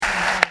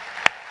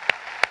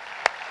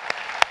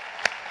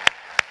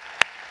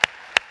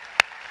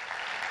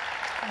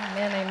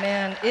Amen,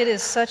 amen. It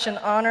is such an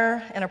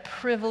honor and a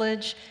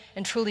privilege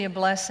and truly a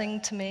blessing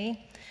to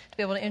me to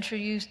be able to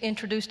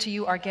introduce to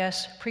you our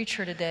guest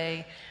preacher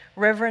today,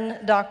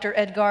 Reverend Dr.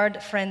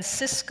 Edgard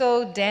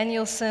Francisco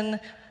Danielson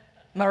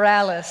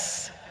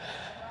Morales.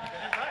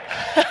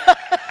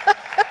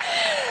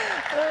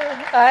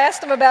 I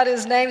asked him about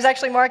his names.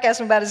 Actually, Mark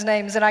asked him about his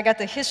names, and I got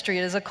the history.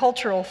 It is a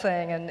cultural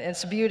thing, and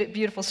it's a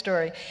beautiful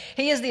story.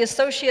 He is the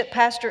associate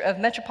pastor of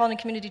Metropolitan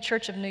Community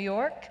Church of New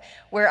York,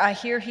 where I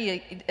hear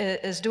he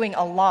is doing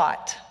a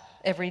lot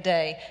every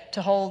day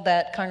to hold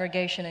that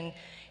congregation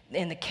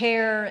in the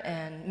care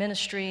and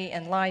ministry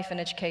and life and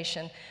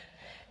education.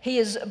 He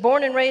is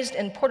born and raised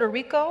in Puerto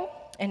Rico,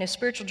 and his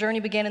spiritual journey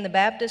began in the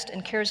Baptist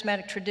and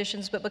charismatic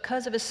traditions, but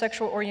because of his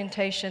sexual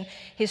orientation,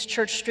 his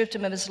church stripped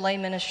him of his lay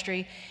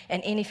ministry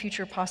and any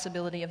future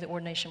possibility of the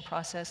ordination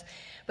process.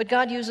 But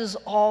God uses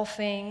all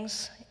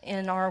things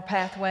in our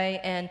pathway,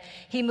 and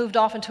he moved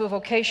off into a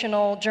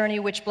vocational journey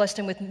which blessed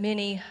him with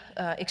many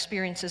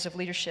experiences of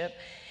leadership.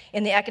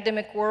 In the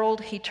academic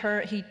world, he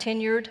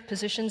tenured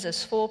positions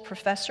as full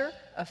professor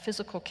of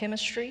physical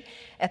chemistry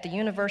at the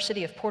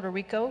University of Puerto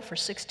Rico for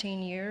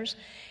 16 years,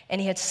 and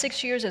he had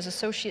 6 years as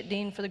associate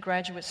dean for the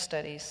graduate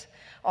studies,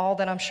 all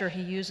that I'm sure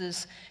he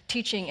uses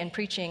teaching and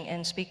preaching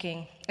and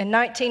speaking. In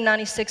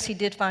 1996, he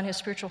did find his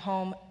spiritual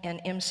home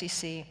in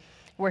MCC,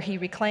 where he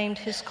reclaimed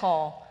his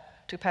call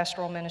to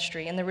pastoral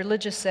ministry. In the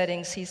religious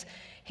settings,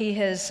 he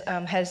has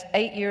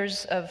 8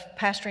 years of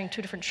pastoring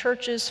 2 different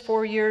churches,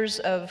 4 years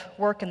of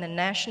work in the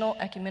National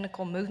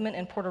Ecumenical Movement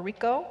in Puerto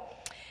Rico,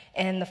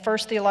 and the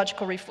first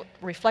theological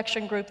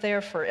reflection group there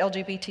for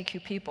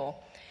LGBTQ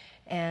people.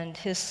 And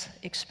his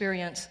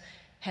experience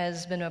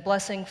has been a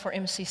blessing for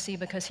MCC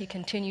because he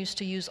continues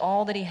to use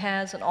all that he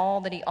has and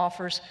all that he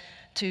offers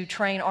to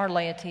train our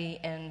laity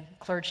and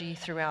clergy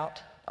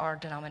throughout our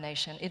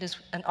denomination. It is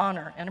an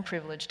honor and a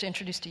privilege to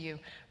introduce to you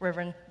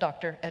Reverend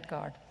Dr.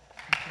 Edgard.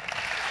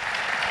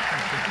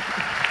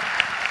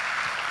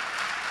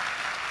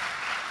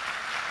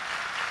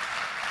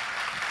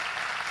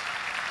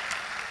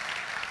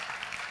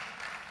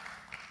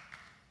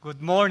 Good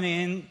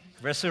morning,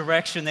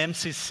 Resurrection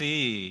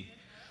MCC.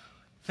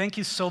 Thank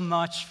you so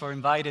much for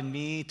inviting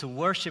me to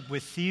worship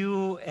with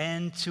you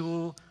and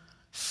to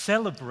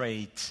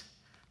celebrate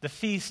the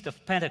Feast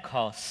of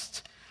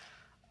Pentecost.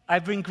 I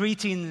bring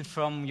greetings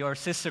from your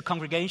sister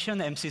congregation,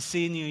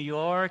 MCC New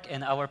York,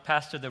 and our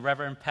pastor, the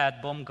Reverend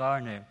Pat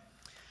Baumgartner,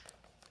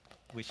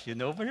 which you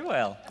know very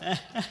well.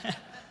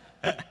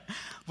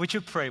 Would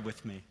you pray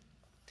with me?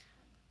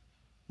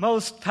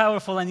 Most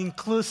powerful and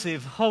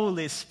inclusive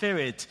Holy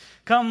Spirit,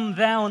 come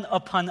down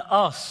upon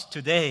us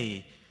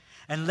today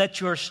and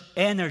let your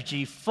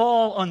energy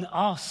fall on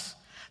us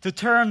to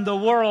turn the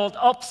world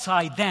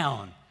upside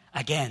down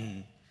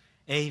again.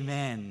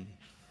 Amen.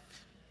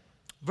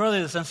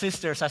 Brothers and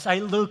sisters, as I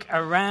look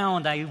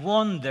around, I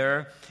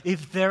wonder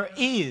if there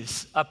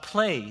is a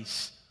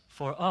place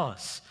for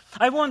us.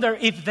 I wonder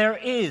if there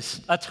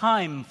is a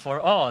time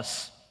for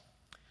us.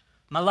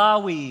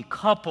 Malawi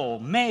couple,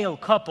 male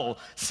couple,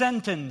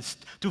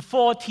 sentenced to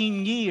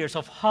 14 years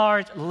of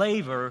hard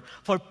labor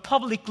for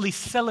publicly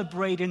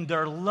celebrating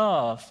their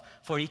love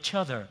for each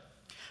other.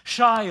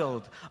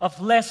 Child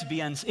of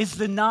lesbians is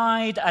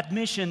denied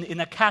admission in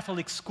a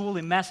Catholic school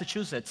in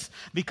Massachusetts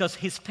because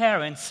his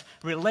parents'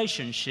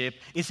 relationship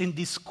is in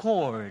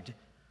discord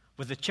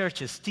with the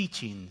church's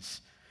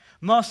teachings.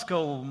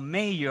 Moscow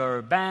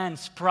mayor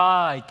bans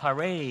Pride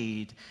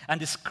parade and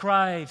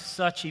describes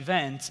such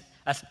events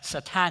as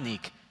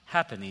satanic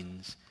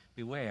happenings.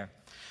 Beware.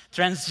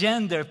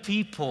 Transgender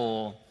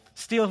people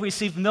still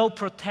receive no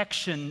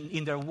protection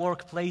in their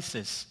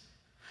workplaces.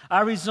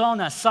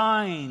 Arizona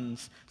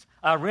signs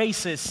a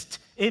racist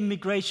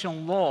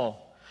immigration law.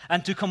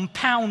 And to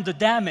compound the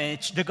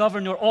damage, the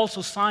governor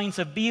also signs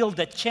a bill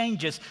that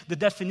changes the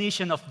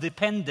definition of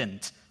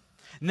dependent.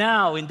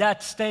 Now, in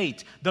that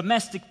state,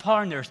 domestic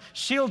partners,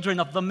 children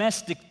of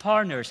domestic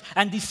partners,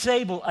 and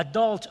disabled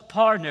adult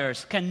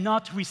partners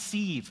cannot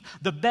receive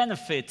the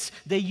benefits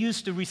they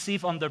used to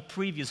receive under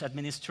previous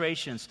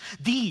administrations.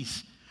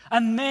 These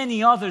and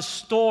many other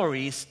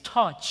stories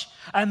touch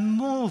and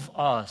move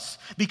us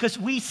because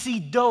we see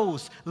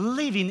those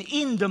living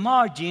in the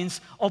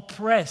margins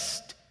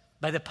oppressed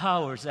by the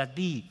powers that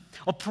be,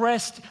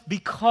 oppressed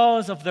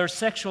because of their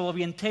sexual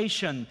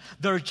orientation,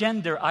 their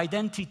gender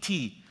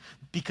identity,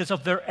 because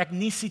of their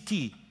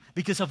ethnicity,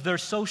 because of their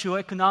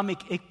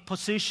socioeconomic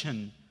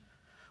position.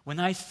 When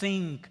I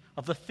think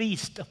of the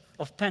Feast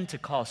of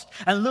Pentecost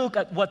and look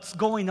at what's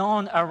going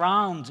on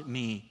around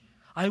me,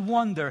 I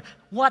wonder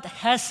what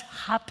has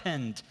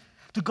happened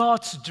to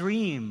God's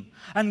dream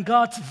and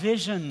God's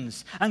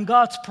visions and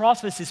God's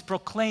prophecies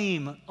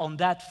proclaimed on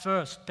that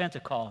first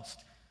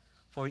Pentecost.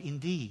 For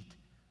indeed,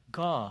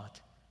 God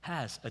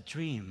has a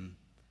dream.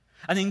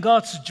 And in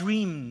God's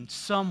dream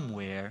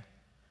somewhere,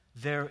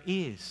 there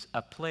is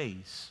a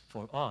place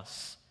for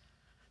us.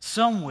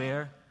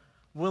 Somewhere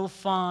we'll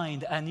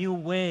find a new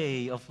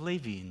way of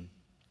living.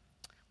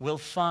 We'll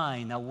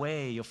find a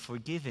way of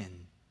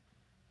forgiving.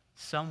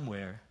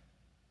 Somewhere,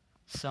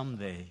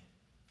 someday.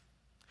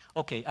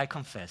 Okay, I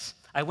confess,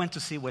 I went to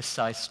see West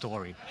Side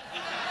Story.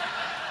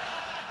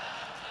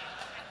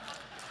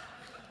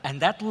 And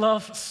that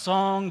love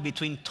song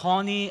between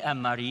Tony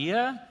and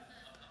Maria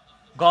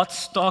got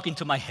stuck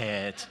into my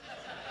head.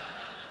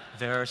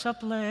 There's a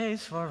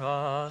place for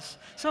us,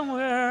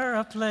 somewhere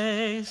a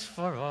place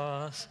for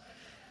us.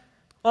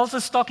 Also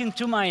stuck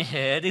into my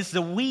head is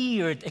the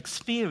weird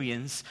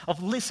experience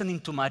of listening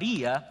to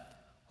Maria,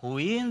 who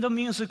in the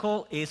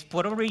musical is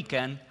Puerto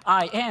Rican,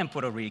 I am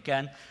Puerto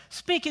Rican,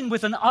 speaking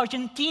with an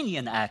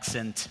Argentinian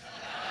accent.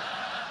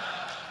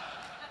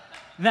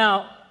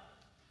 Now,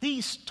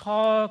 this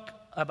talk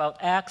about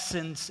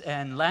accents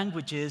and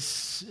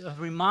languages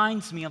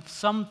reminds me of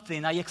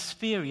something I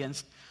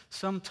experienced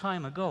some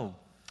time ago.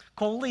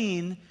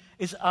 Colleen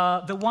is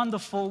the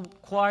wonderful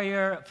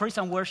praise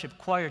and worship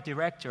choir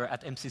director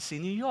at MCC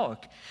New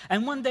York.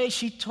 And one day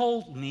she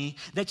told me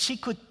that she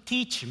could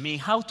teach me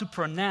how to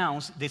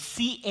pronounce the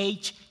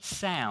CH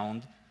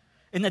sound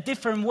in a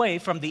different way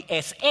from the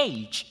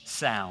SH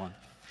sound.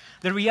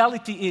 The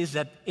reality is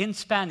that in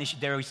Spanish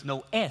there is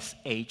no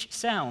SH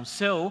sound,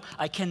 so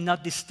I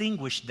cannot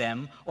distinguish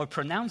them or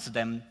pronounce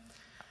them.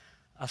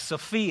 As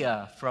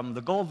Sophia from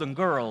the Golden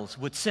Girls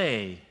would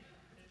say,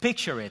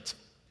 picture it.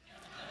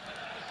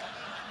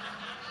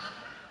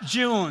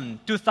 June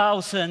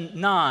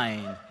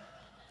 2009,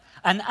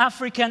 an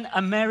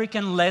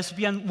African-American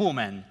lesbian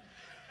woman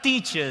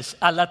teaches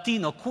a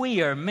Latino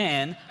queer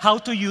man how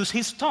to use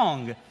his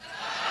tongue.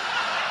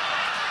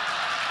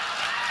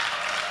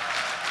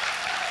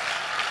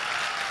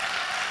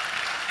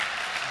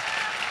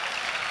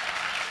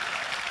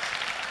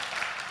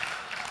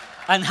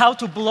 And how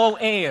to blow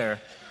air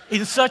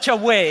in such a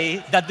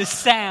way that the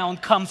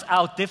sound comes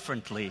out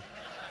differently.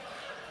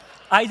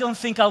 I don't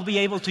think I'll be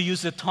able to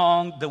use the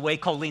tongue the way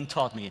Colleen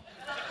taught me.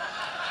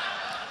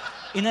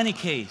 In any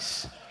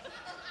case,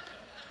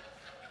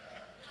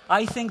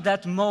 I think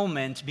that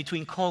moment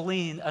between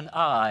Colleen and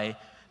I,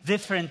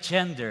 different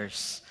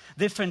genders,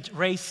 different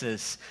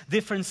races,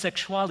 different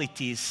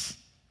sexualities,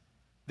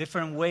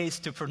 different ways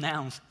to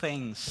pronounce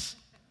things,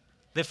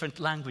 different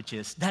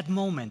languages, that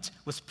moment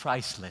was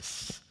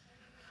priceless.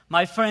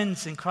 My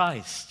friends in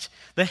Christ,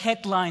 the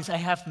headlines I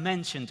have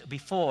mentioned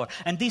before,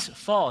 and these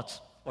thoughts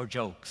or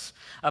jokes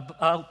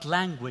about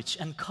language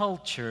and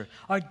culture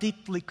are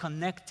deeply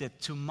connected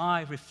to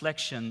my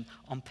reflection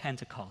on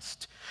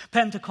Pentecost.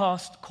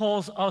 Pentecost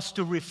calls us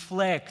to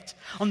reflect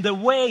on the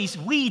ways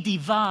we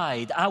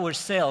divide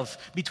ourselves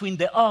between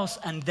the us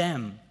and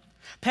them.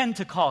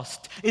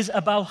 Pentecost is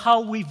about how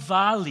we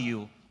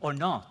value or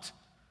not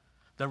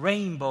the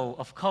rainbow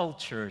of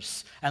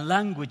cultures and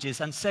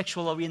languages and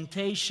sexual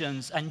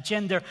orientations and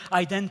gender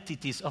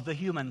identities of the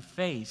human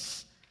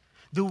face.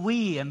 Do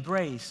we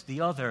embrace the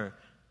other?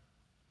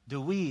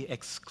 Do we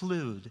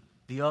exclude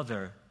the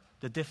other,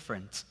 the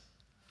different?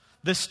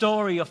 The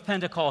story of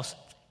Pentecost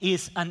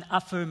is an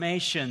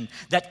affirmation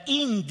that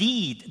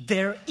indeed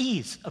there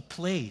is a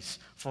place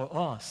for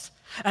us.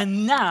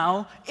 And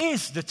now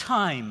is the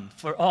time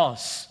for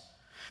us.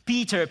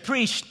 Peter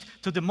preached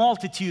to the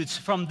multitudes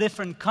from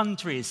different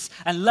countries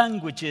and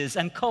languages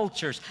and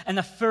cultures and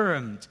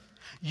affirmed,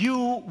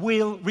 you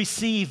will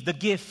receive the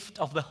gift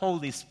of the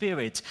Holy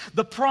Spirit.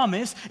 The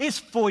promise is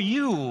for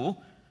you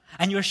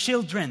and your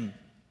children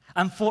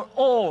and for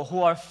all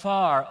who are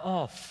far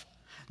off.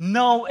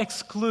 No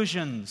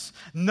exclusions,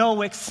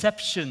 no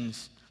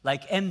exceptions,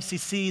 like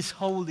MCC's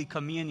Holy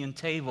Communion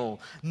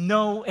table.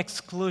 No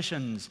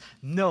exclusions,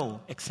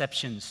 no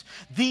exceptions.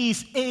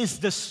 This is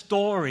the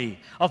story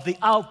of the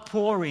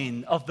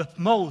outpouring of the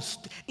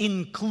most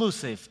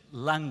inclusive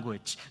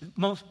language.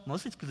 Most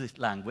inclusive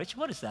language?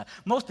 What is that?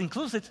 Most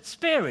inclusive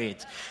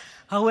spirit.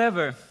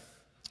 However,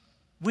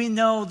 we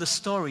know the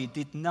story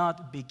did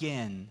not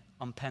begin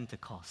on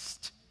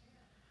Pentecost.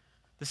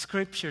 The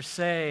scriptures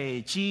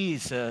say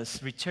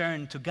Jesus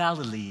returned to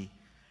Galilee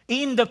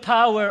in the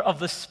power of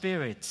the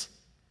Spirit,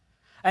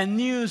 and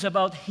news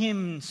about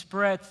him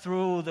spread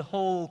through the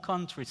whole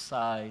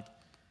countryside.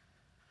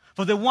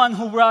 For the one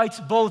who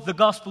writes both the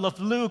Gospel of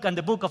Luke and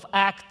the book of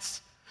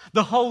Acts,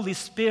 the Holy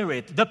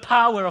Spirit, the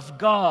power of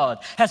God,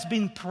 has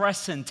been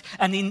present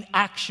and in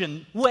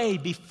action way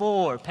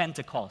before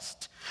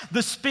Pentecost.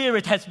 The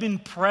Spirit has been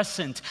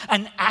present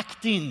and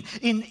acting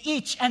in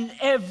each and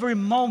every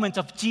moment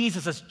of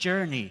Jesus'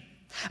 journey.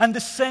 And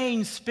the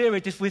same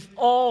Spirit is with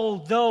all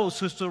those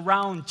who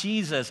surround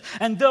Jesus,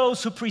 and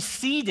those who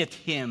preceded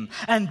him,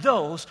 and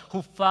those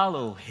who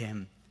follow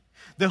him.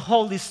 The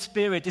Holy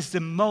Spirit is the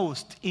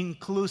most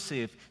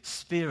inclusive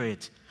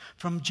Spirit.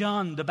 From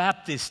John the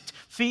Baptist,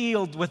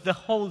 filled with the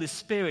Holy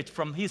Spirit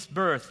from his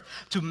birth,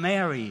 to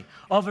Mary,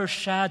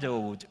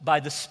 overshadowed by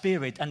the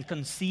Spirit and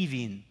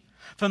conceiving.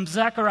 From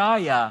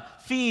Zechariah,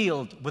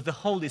 filled with the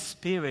Holy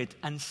Spirit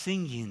and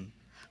singing.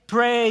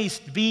 Praise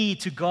be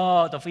to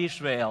God of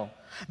Israel,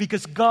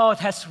 because God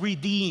has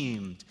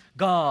redeemed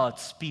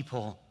God's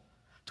people.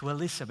 To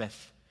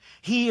Elizabeth,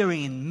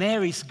 hearing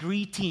Mary's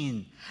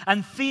greeting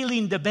and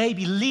feeling the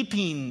baby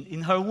leaping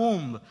in her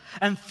womb,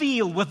 and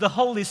filled with the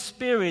Holy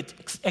Spirit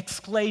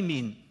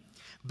exclaiming,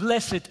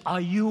 Blessed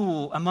are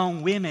you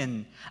among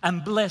women,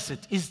 and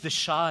blessed is the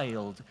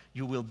child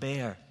you will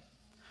bear.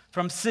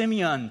 From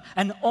Simeon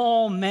and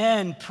all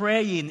men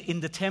praying in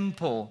the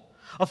temple,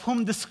 of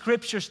whom the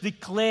scriptures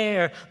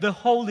declare the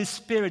Holy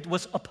Spirit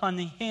was upon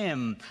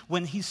him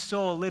when he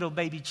saw little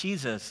baby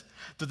Jesus,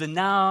 to the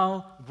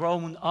now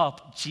grown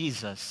up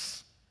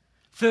Jesus.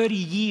 30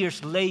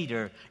 years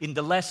later, in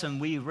the lesson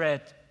we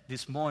read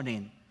this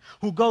morning,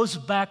 who goes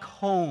back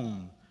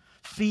home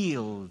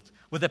filled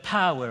with the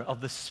power of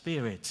the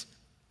Spirit.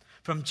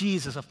 From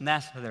Jesus of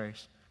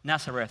Nazareth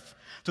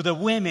to the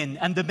women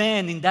and the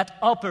men in that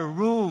upper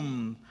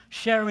room,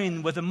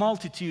 sharing with the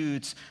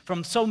multitudes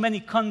from so many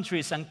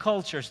countries and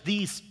cultures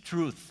this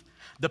truth.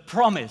 The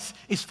promise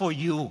is for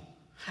you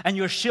and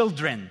your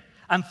children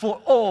and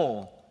for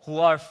all who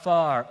are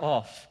far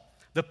off.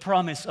 The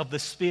promise of the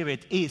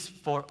Spirit is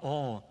for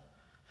all.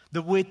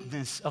 The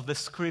witness of the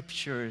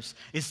Scriptures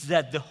is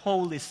that the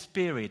Holy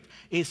Spirit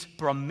is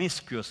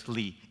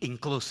promiscuously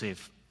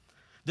inclusive.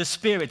 The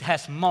Spirit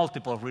has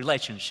multiple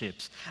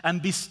relationships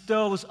and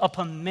bestows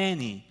upon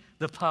many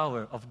the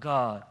power of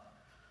God.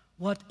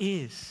 What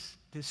is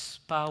this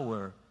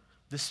power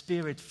the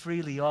Spirit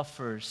freely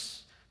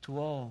offers to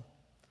all?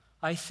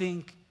 I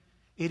think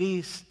it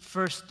is,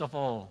 first of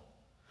all,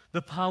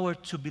 the power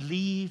to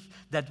believe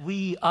that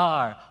we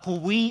are who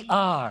we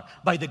are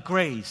by the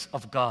grace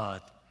of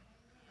God.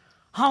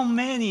 How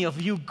many of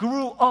you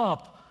grew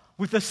up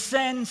with a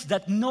sense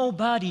that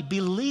nobody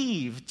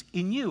believed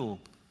in you?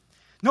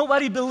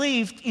 Nobody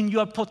believed in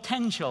your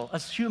potential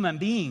as human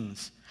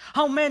beings.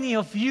 How many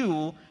of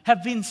you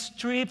have been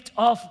stripped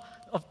of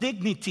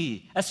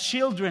dignity as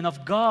children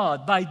of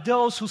God by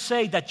those who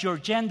say that your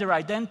gender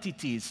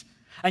identities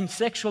and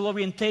sexual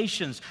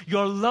orientations,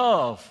 your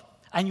love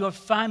and your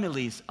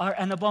families are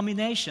an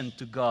abomination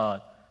to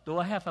God? Do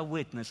I have a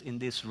witness in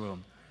this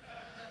room?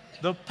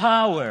 The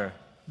power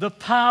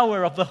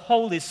of the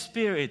Holy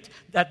Spirit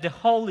that the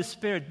Holy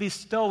Spirit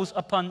bestows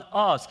upon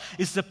us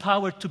is the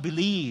power to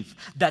believe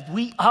that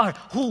we are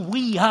who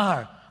we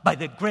are by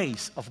the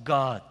grace of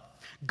God.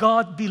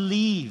 God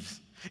believes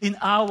in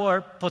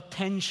our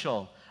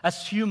potential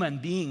as human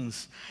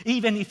beings,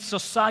 even if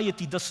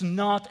society does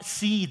not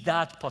see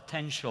that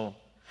potential.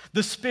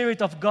 The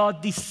Spirit of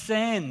God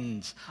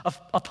descends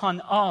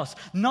upon us,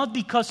 not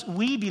because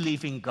we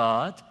believe in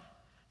God.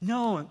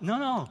 No.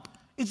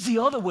 It's the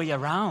other way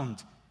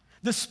around.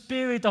 The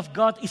Spirit of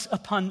God is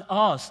upon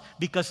us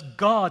because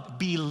God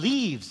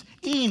believes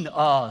in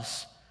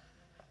us.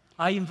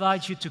 I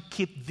invite you to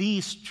keep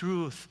this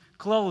truth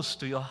close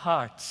to your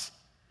hearts.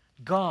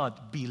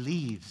 God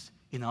believes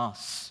in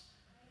us.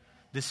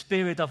 The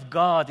Spirit of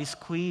God is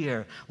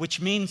queer, which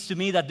means to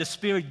me that the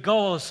Spirit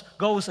goes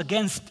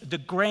against the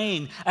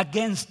grain,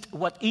 against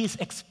what is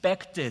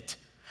expected.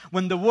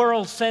 When the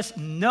world says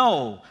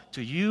no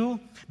to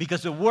you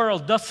because the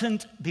world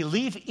doesn't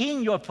believe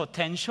in your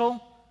potential,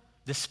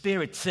 the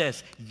Spirit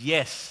says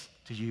yes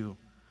to you.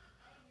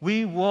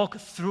 We walk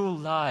through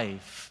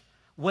life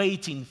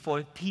waiting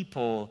for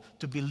people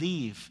to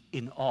believe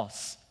in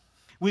us.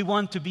 We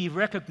want to be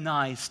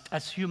recognized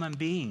as human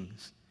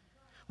beings.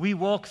 We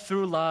walk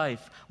through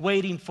life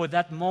waiting for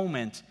that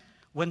moment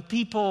when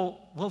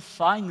people will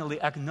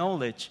finally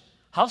acknowledge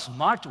how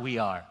smart we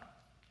are,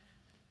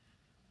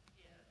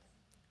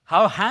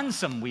 how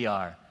handsome we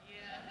are,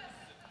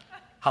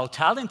 how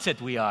talented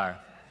we are,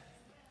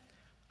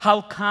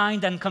 how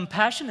kind and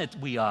compassionate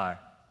we are,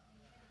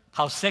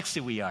 how sexy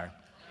we are,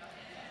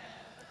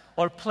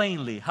 or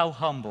plainly, how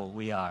humble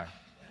we are.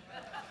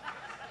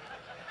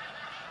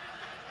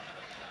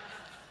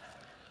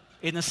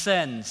 In a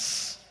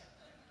sense,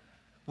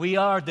 we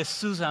are the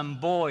Susan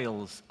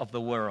Boyles of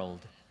the world.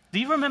 Do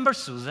you remember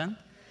Susan?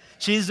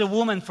 She is a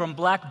woman from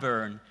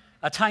Blackburn,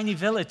 a tiny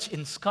village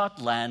in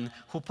Scotland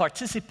who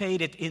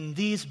participated in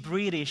this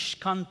British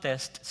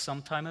contest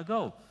some time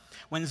ago.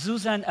 When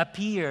Susan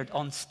appeared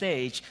on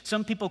stage,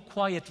 some people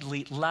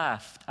quietly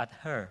laughed at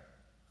her.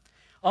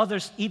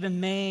 Others even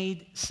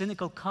made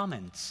cynical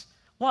comments.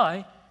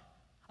 Why?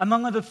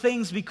 Among other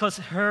things, because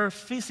her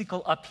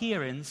physical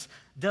appearance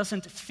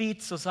doesn't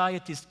fit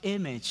society's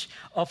image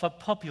of a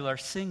popular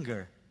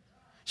singer.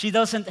 She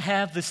doesn't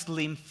have the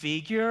slim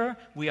figure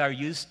we are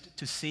used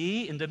to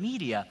see in the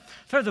media.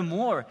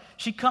 Furthermore,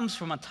 she comes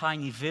from a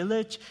tiny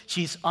village,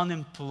 she's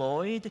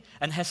unemployed,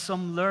 and has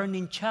some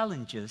learning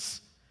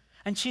challenges.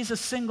 And she's a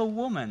single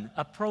woman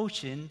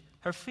approaching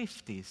her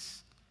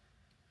 50s.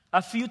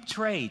 A few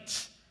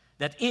traits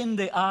that in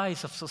the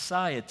eyes of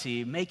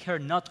society make her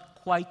not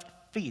quite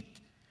fit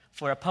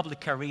for a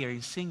public career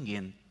in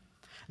singing.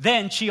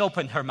 Then she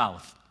opened her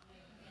mouth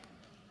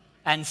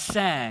and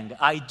sang,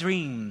 "I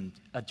dreamed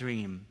a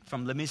dream,"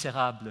 from Les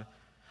Miserables.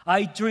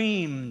 I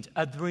dreamed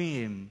a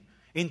dream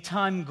in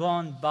time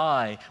gone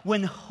by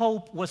when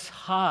hope was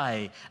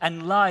high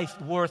and life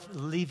worth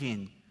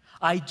living.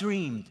 I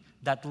dreamed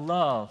that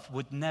love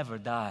would never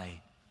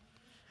die.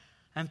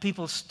 And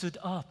people stood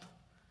up.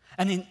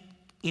 And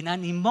in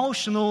an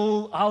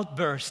emotional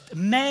outburst,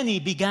 many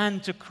began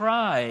to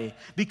cry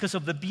because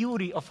of the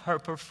beauty of her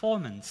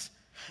performance.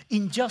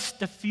 In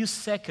just a few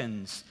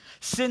seconds,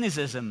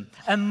 cynicism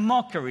and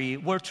mockery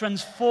were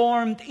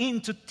transformed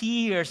into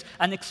tears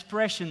and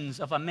expressions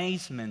of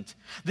amazement.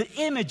 The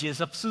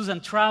images of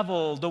Susan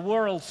traveled the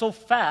world so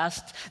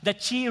fast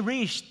that she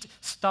reached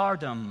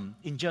stardom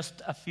in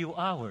just a few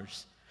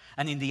hours.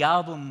 And in the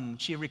album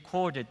she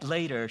recorded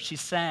later, she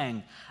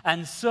sang,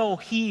 "And so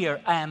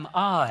here am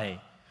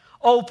I,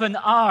 open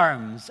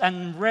arms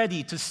and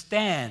ready to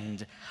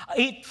stand.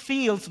 It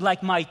feels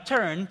like my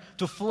turn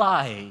to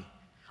fly.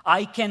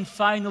 I can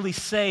finally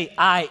say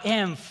I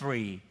am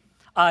free.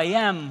 I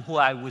am who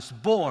I was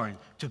born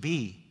to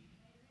be."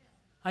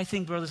 I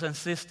think, brothers and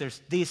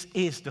sisters, this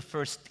is the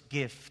first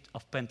gift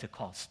of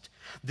Pentecost.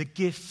 The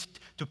gift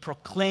to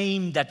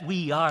proclaim that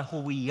we are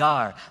who we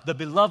are, the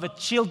beloved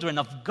children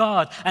of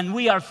God, and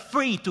we are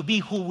free to be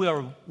who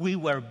we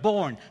were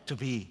born to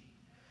be.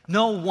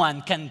 No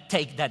one can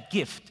take that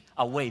gift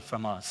away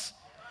from us.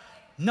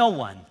 No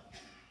one.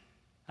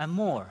 And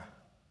more,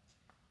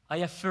 I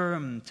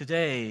affirm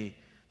today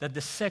that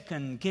the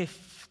second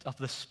gift of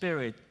the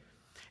Spirit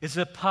is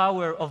the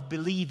power of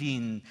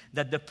believing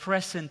that the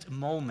present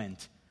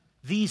moment,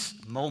 this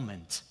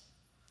moment,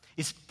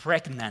 is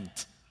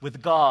pregnant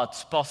with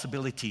God's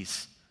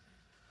possibilities.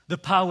 The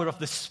power of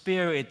the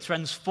Spirit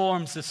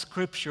transforms the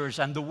Scriptures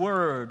and the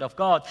Word of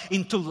God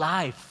into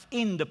life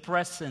in the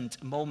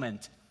present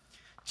moment.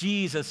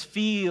 Jesus,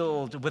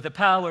 filled with the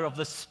power of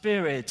the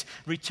Spirit,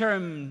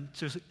 returned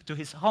to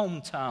his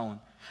hometown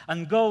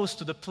and goes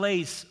to the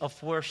place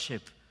of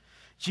worship.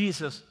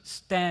 Jesus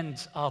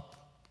stands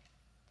up,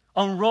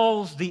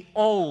 unrolls the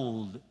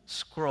old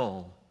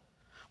scroll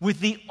with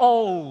the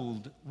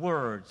old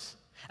words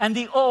and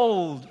the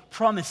old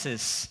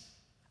promises,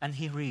 and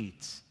he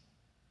reads,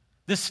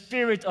 "The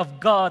Spirit of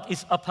God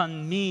is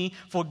upon me,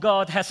 for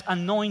God has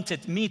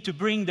anointed me to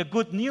bring the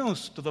good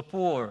news to the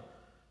poor."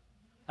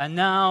 And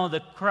now the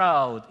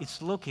crowd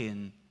is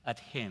looking at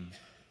him.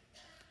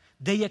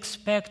 They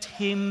expect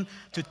him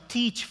to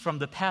teach from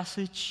the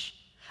passage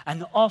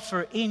and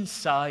offer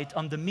insight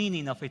on the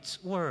meaning of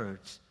its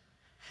words.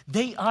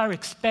 They are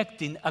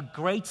expecting a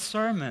great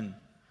sermon,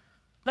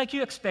 like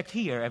you expect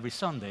here every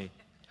Sunday,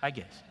 I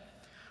guess.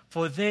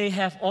 For they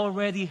have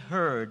already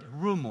heard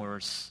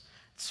rumors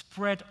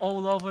spread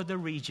all over the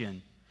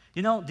region.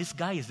 You know, this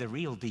guy is the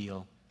real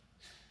deal.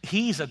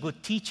 He's a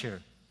good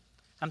teacher.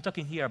 I'm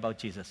talking here about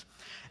Jesus.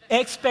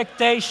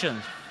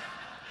 Expectations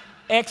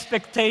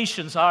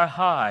are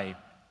high.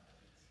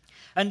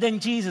 And then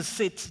Jesus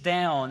sits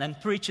down and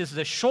preaches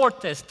the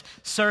shortest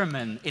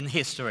sermon in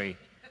history.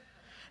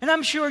 And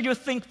I'm sure you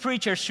think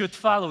preachers should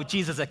follow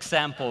Jesus'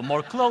 example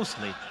more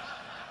closely.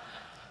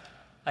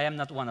 I am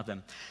not one of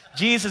them.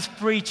 Jesus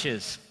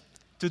preaches,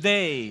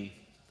 "Today,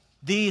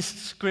 this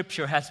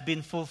scripture has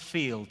been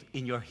fulfilled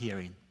in your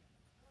hearing."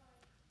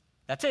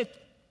 That's it.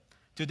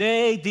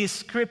 Today, this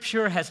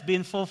scripture has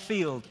been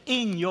fulfilled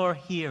in your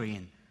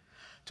hearing.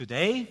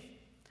 Today,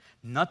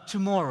 not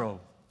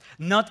tomorrow,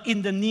 not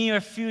in the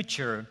near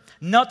future,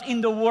 not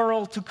in the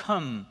world to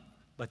come,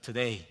 but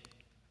today.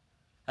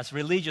 As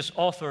religious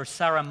author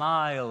Sarah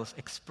Miles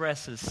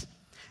expresses,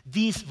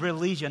 this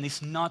religion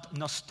is not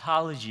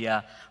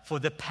nostalgia for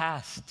the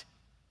past.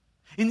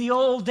 In the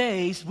old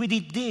days, we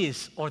did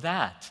this or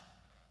that.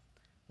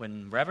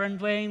 When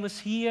Reverend Wayne was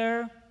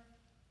here,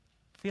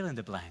 fill in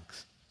the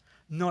blanks.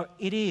 Nor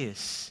it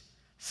is,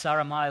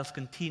 Sarah Miles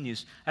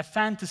continues, a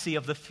fantasy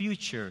of the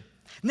future.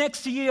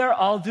 Next year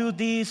I'll do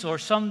this, or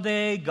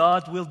someday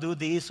God will do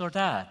this or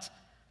that.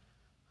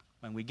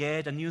 When we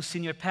get a new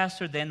senior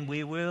pastor, then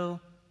we will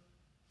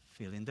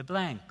fill in the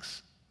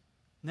blanks.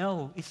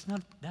 No, it's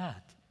not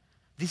that.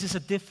 This is a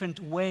different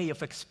way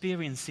of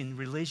experiencing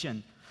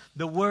religion.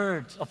 The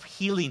words of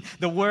healing,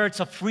 the words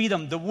of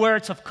freedom, the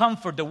words of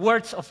comfort, the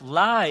words of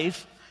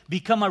life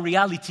become a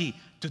reality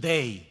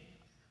today.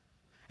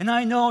 And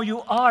I know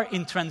you are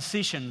in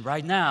transition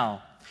right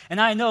now.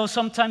 And I know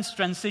sometimes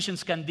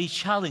transitions can be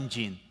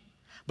challenging.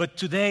 But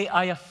today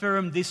I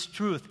affirm this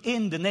truth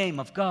in the name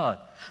of God.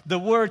 The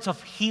words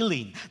of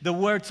healing, the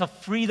words of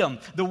freedom,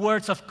 the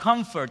words of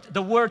comfort,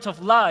 the words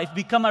of life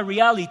become a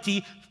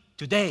reality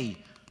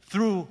today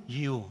through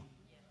you.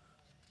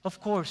 Of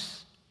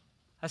course,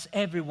 as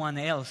everyone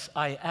else,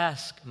 I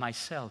ask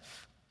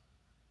myself,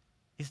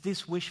 is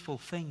this wishful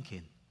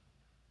thinking?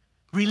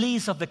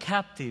 Release of the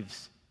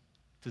captives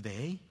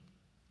today?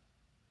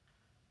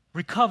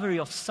 Recovery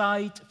of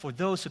sight for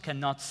those who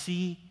cannot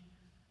see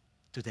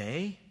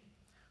today?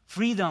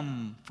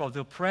 Freedom for the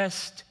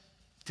oppressed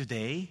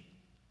today?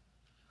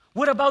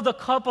 What about the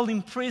couple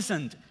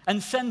imprisoned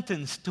and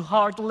sentenced to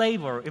hard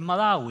labor in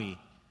Malawi?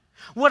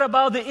 What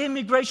about the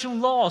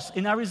immigration laws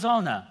in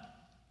Arizona?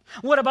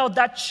 What about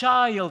that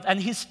child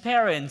and his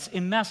parents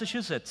in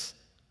Massachusetts?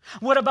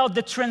 What about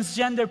the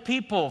transgender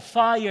people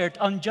fired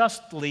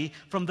unjustly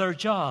from their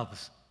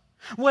jobs?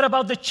 What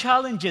about the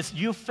challenges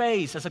you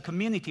face as a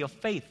community of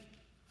faith?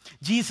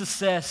 Jesus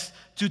says,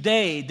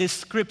 today this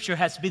scripture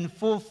has been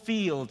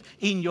fulfilled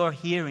in your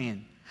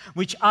hearing,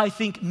 which I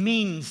think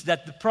means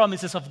that the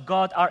promises of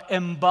God are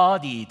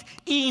embodied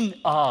in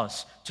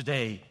us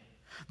today.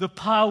 The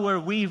power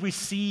we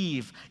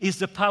receive is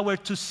the power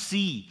to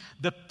see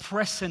the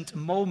present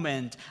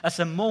moment as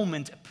a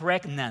moment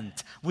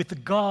pregnant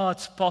with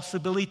God's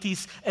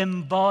possibilities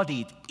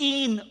embodied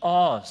in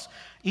us,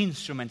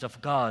 instruments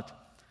of God.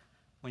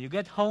 When you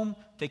get home,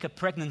 take a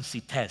pregnancy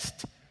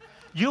test.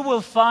 You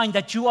will find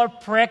that you are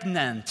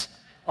pregnant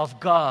of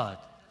God.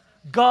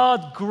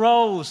 God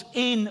grows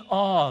in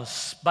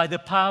us by the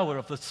power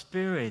of the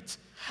Spirit.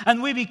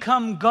 And we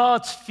become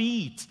God's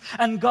feet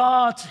and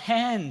God's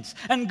hands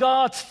and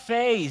God's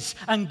face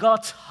and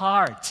God's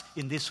heart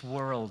in this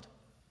world.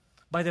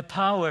 By the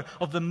power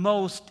of the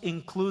most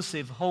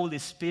inclusive Holy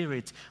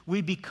Spirit,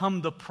 we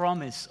become the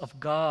promise of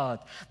God,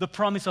 the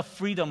promise of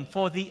freedom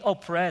for the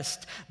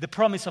oppressed, the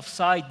promise of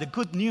sight, the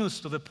good news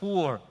to the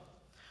poor.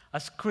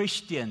 As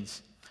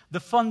Christians, the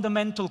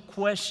fundamental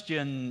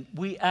question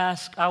we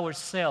ask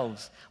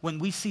ourselves when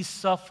we see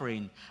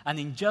suffering and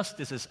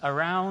injustices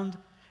around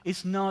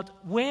is not,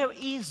 where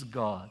is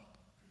God?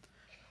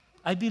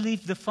 I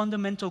believe the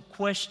fundamental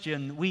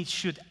question we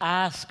should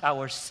ask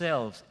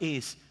ourselves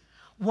is,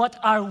 what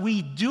are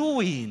we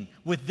doing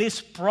with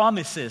these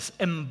promises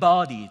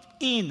embodied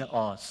in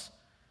us?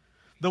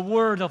 The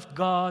Word of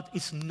God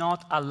is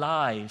not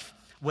alive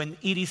when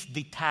it is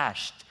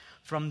detached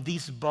from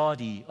this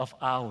body of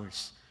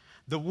ours.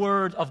 The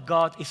Word of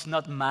God is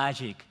not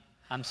magic,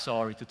 I'm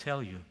sorry to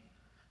tell you.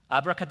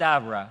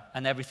 Abracadabra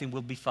and everything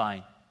will be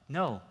fine.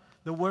 No.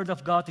 The Word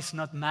of God is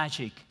not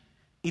magic.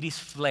 It is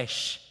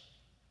flesh.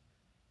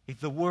 If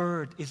the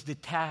Word is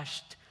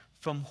detached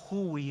from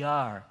who we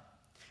are,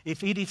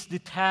 if it is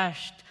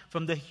detached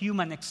from the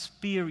human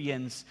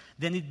experience,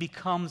 then it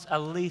becomes a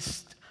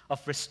list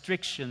of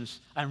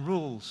restrictions and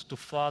rules to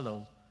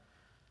follow.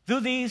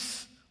 Do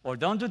this or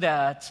don't do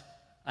that,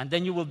 and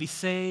then you will be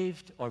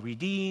saved or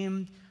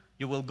redeemed.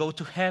 You will go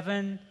to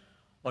heaven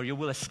or you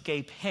will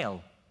escape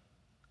hell.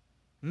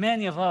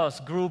 Many of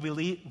us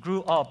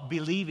grew up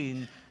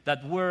believing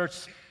that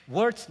words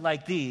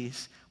like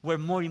these were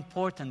more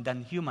important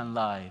than human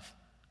life.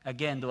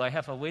 Again, do I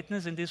have a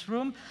witness in this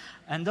room?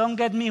 And don't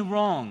get me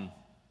wrong.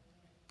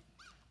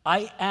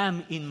 I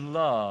am in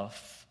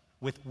love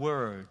with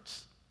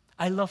words.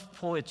 I love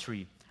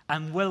poetry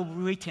and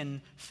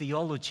well-written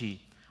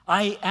theology.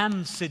 I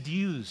am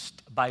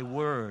seduced by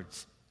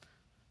words.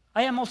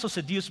 I am also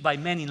seduced by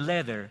men in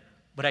leather,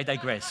 but I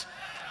digress.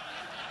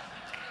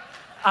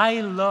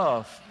 I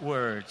love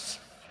words.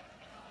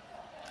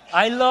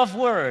 I love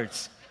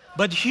words,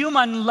 but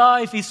human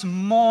life is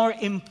more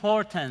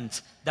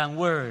important than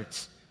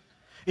words.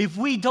 If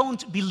we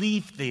don't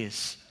believe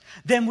this,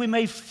 then we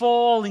may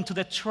fall into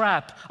the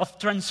trap of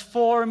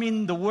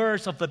transforming the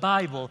words of the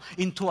Bible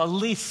into a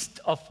list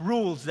of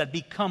rules that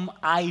become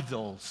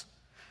idols.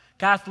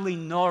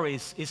 Kathleen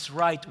Norris is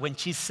right when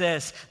she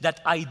says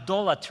that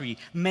idolatry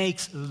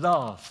makes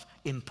love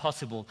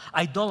impossible.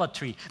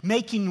 Idolatry,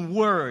 making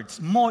words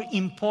more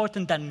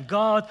important than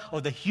God or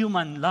the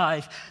human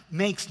life,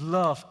 makes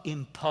love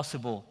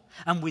impossible.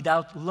 And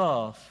without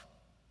love,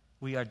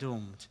 we are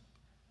doomed.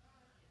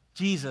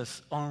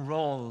 Jesus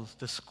unrolls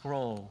the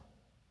scroll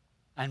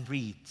and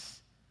reads.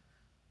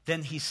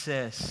 Then he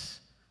says,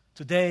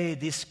 "Today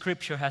this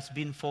scripture has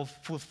been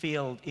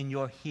fulfilled in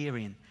your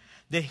hearing."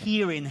 The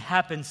hearing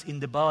happens in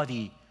the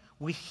body.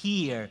 We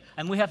hear,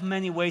 and we have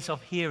many ways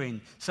of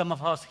hearing. Some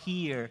of us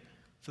hear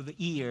through the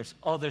ears,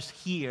 others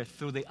hear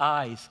through the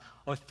eyes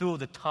or through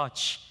the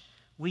touch.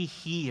 We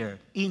hear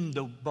in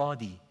the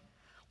body.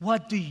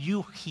 What do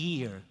you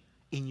hear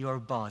in your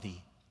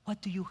body?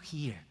 What do you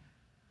hear?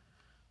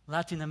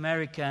 Latin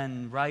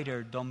American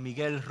writer Don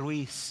Miguel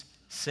Ruiz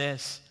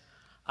says,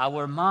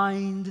 "Our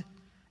mind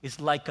is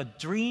like a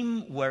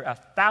dream where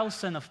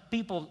 1,000 of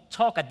people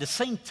talk at the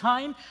same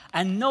time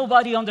and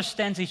nobody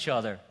understands each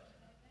other."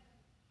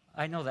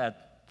 I know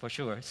that for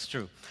sure, it's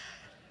true.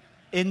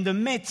 In the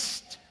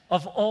midst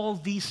of all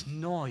this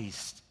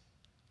noise,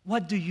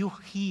 what do you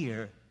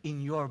hear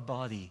in your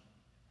body?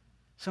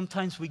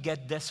 Sometimes we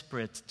get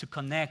desperate to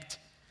connect,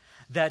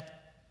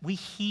 that we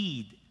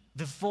heed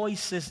the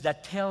voices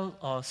that tell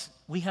us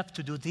we have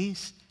to do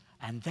this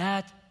and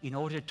that in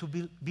order to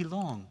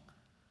belong.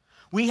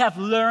 We have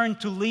learned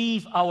to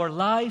live our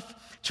life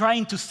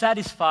trying to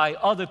satisfy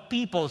other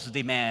people's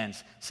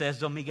demands, says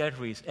Don Miguel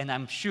Ruiz, and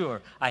I'm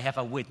sure I have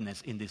a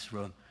witness in this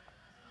room.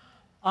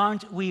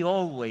 Aren't we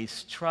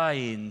always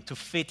trying to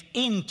fit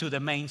into the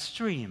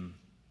mainstream?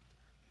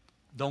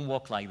 Don't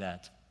walk like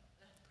that.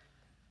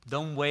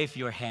 Don't wave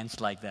your hands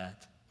like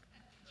that.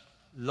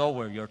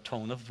 Lower your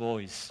tone of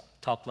voice.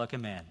 Talk like a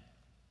man.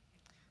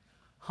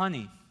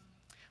 Honey,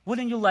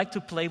 wouldn't you like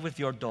to play with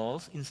your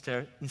dolls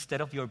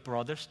instead of your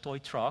brother's toy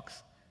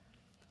trucks?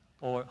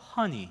 Or,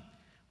 honey,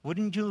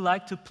 wouldn't you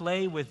like to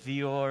play with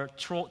your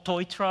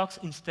toy trucks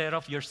instead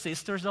of your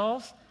sister's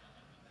dolls?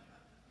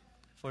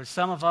 For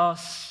some of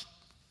us,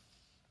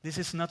 this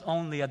is not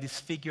only a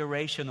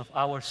disfiguration of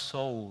our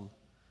soul,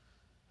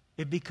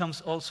 it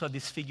becomes also a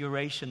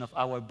disfiguration of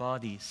our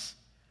bodies.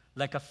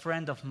 Like a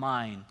friend of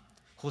mine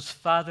whose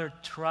father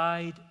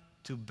tried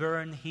to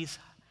burn his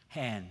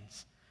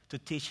hands to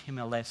teach him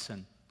a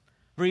lesson.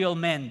 Real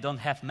men don't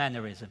have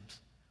mannerisms.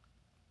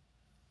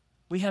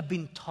 We have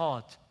been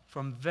taught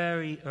from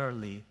very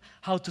early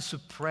how to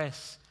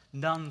suppress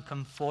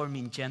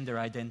non-conforming gender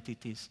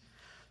identities.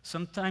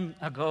 Some time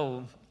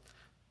ago,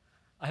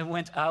 I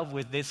went out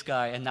with this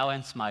guy, and now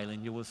I'm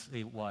smiling. You will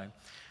see why.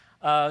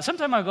 Some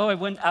time ago, I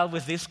went out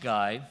with this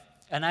guy,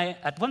 and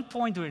at one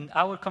point during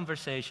our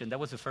conversation, that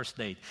was the first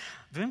date,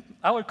 during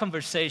our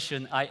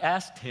conversation, I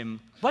asked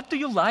him, "What do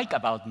you like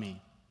about me?"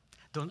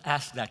 Don't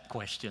ask that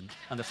question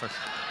on the first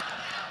date.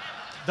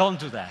 Don't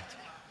do that.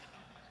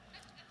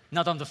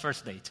 Not on the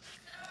first date.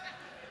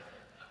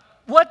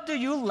 "What do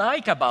you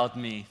like about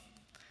me?"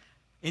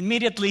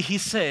 Immediately he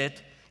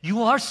said,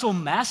 "You are so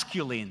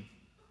masculine."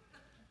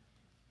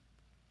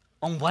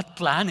 On what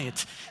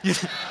planet?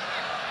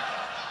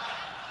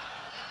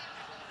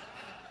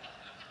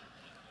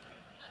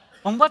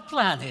 On what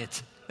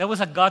planet? That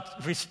was a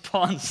gut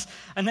response.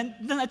 And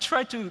then I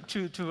tried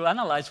to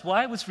analyze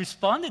why I was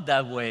responded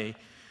that way.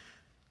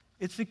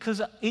 It's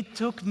because it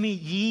took me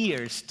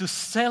years to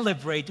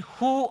celebrate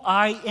who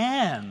I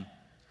am,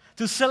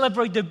 to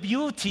celebrate the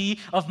beauty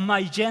of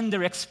my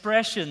gender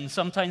expression,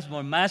 sometimes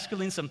more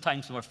masculine,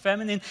 sometimes more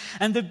feminine,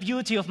 and the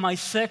beauty of my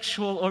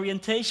sexual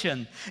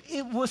orientation.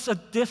 It was a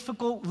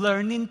difficult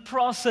learning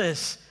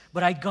process,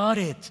 but I got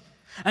it.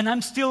 And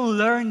I'm still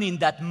learning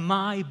that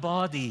my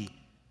body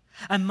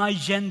and my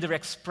gender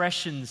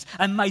expressions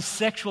and my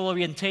sexual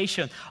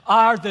orientation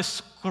are the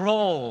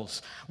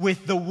scrolls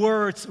with the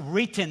words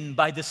written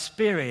by the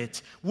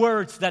Spirit,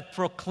 words that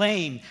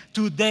proclaim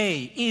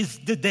today is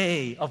the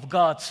day of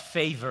God's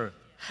favor.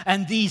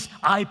 And these,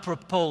 I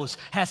propose,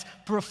 has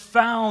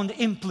profound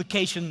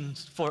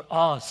implications for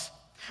us.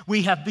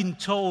 We have been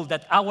told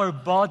that our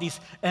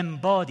bodies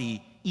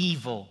embody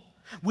evil.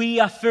 We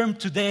affirm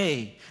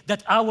today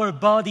that our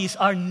bodies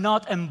are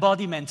not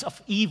embodiments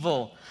of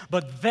evil,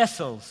 but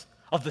vessels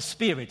of the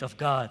Spirit of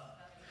God.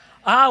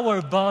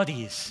 Our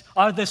bodies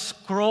are the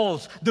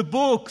scrolls, the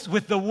books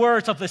with the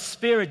words of the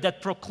Spirit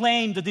that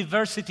proclaim the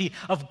diversity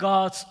of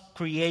God's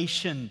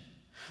creation.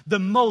 The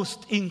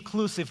most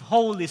inclusive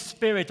Holy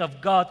Spirit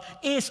of God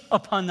is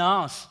upon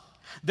us.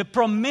 The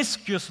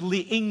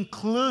promiscuously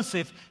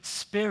inclusive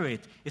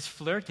Spirit is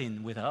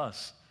flirting with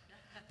us.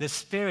 The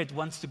Spirit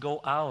wants to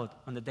go out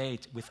on a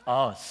date with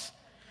us.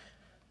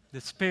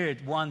 The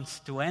Spirit wants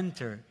to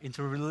enter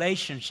into a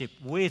relationship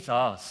with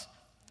us.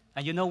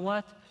 And you know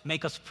what?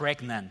 Make us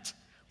pregnant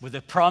with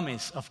the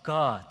promise of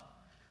God,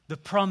 the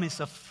promise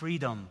of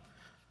freedom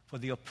for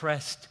the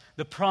oppressed,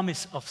 the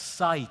promise of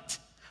sight,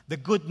 the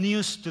good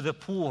news to the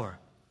poor.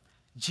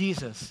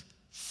 Jesus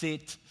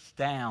sits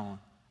down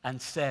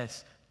and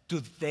says,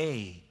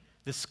 "Today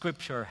the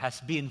scripture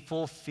has been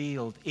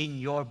fulfilled in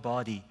your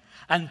body."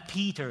 And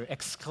Peter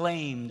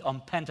exclaimed on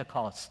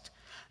Pentecost,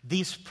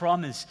 "This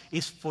promise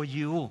is for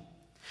you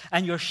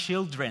and your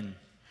children,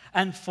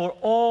 and for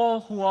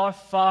all who are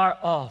far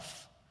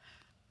off."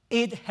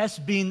 It has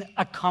been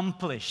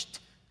accomplished.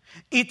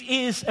 It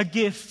is a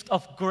gift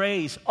of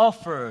grace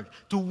offered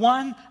to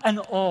one and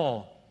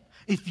all.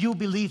 If you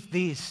believe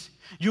this,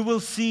 you will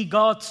see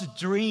God's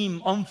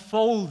dream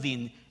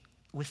unfolding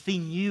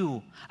within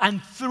you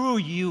and through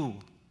you.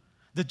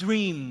 The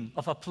dream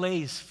of a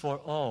place for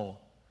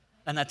all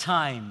and a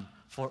time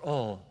for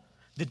all.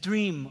 The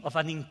dream of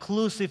an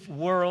inclusive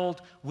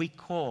world we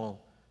call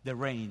the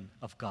reign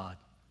of God.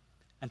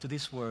 And to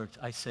this word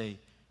I say,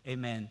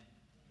 amen,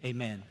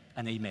 amen,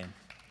 and amen.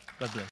 God bless.